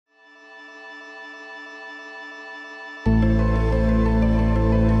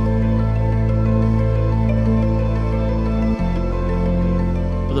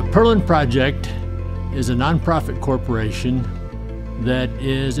Perlan Project is a nonprofit corporation that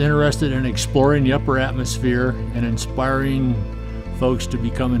is interested in exploring the upper atmosphere and inspiring folks to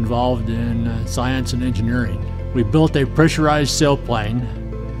become involved in science and engineering. We built a pressurized sailplane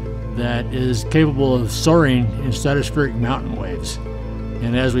that is capable of soaring in stratospheric mountain waves.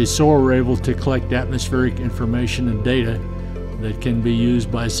 And as we soar, we're able to collect atmospheric information and data that can be used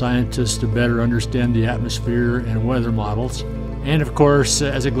by scientists to better understand the atmosphere and weather models. And of course,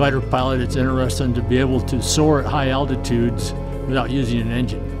 as a glider pilot, it's interesting to be able to soar at high altitudes without using an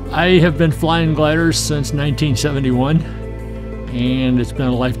engine. I have been flying gliders since 1971, and it's been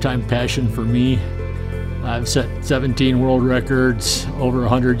a lifetime passion for me. I've set 17 world records, over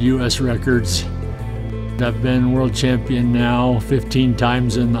 100 US records. I've been world champion now 15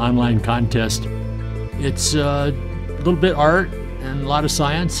 times in online contests. It's a little bit art and a lot of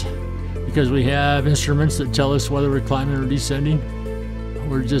science because we have instruments that tell us whether we're climbing or descending.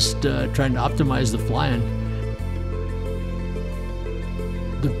 We're just trying to optimize the flying.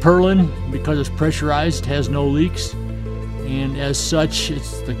 The Perlan, because it's pressurized, has no leaks, and as such,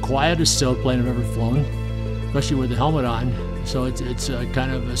 it's the quietest sailplane I've ever flown, especially with the helmet on. So it's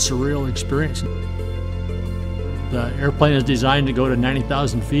kind of a surreal experience. The airplane is designed to go to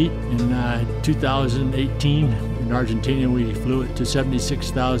 90,000 feet. In 2018, in Argentina, we flew it to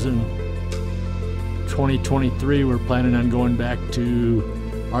 76,000. 2023, we're planning on going back to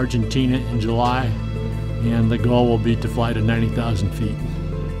Argentina in July, and the goal will be to fly to 90,000 feet.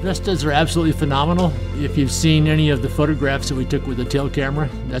 Vistas are absolutely phenomenal. If you've seen any of the photographs that we took with the tail camera,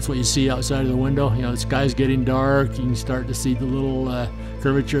 that's what you see outside of the window. You know, the sky's getting dark. You can start to see the little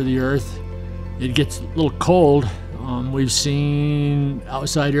curvature of the earth. It gets a little cold. We've seen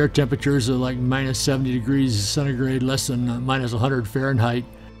outside air temperatures of like minus 70 degrees centigrade, less than minus 100 Fahrenheit.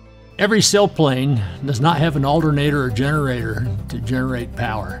 Every sailplane does not have an alternator or generator to generate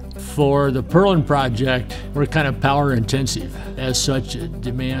power. For the Perlan Project, we're kind of power intensive. As such, it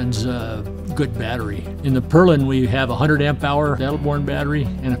demands a good battery. In the Perlan, we have a 100 amp hour battle-borne battery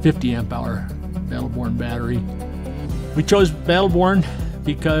and a 50 amp hour battle-borne battery. We chose battle-borne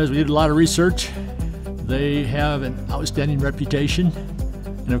because we did a lot of research. They have an outstanding reputation,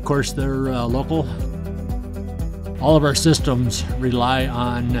 and of course they're local. All of our systems rely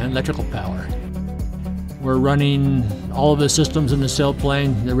on electrical power. We're running all of the systems in the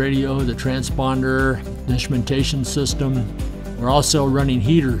sailplane, the radio, the transponder, the instrumentation system. We're also running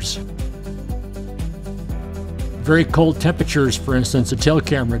heaters. Very cold temperatures, for instance, the tail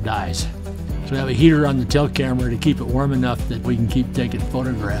camera dies. So we have a heater on the tail camera to keep it warm enough that we can keep taking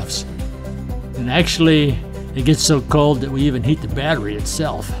photographs. And actually, it gets so cold that we even heat the battery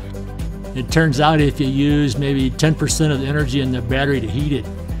itself. It turns out if you use maybe 10% of the energy in the battery to heat it,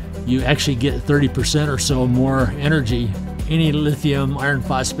 you actually get 30% or so more energy. Any lithium iron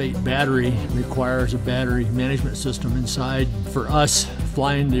phosphate battery requires a battery management system inside. For us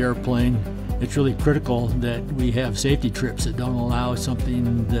flying the airplane, it's really critical that we have safety trips that don't allow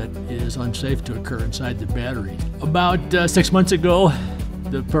something that is unsafe to occur inside the battery. About 6 months ago,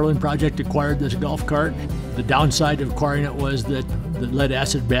 the Perlan Project acquired this golf cart. The downside of acquiring it was that the lead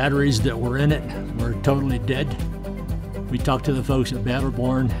acid batteries that were in it were totally dead. We talked to the folks at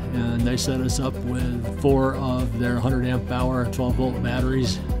Battle-Borne, and they set us up with 4 of their 100 amp hour 12 volt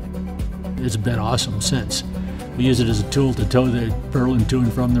batteries. It's been awesome since. We use it as a tool to tow the Perlan to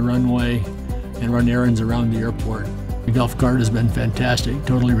and from the runway and run errands around the airport. The golf cart has been fantastic,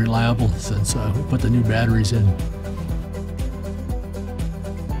 totally reliable since we put the new batteries in.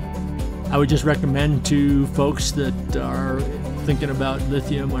 I would just recommend to folks that are thinking about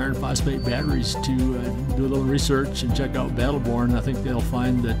lithium iron phosphate batteries to do a little research and check out Battle-Borne. I think they'll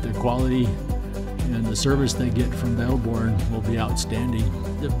find that the quality and the service they get from Battle-Borne will be outstanding.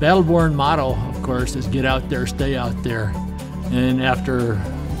 The Battle-Borne motto, of course, is get out there, stay out there. And after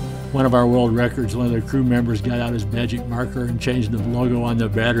one of our world records, one of the crew members got out his magic marker and changed the logo on the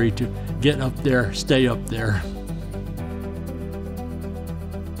battery to get up there, stay up there.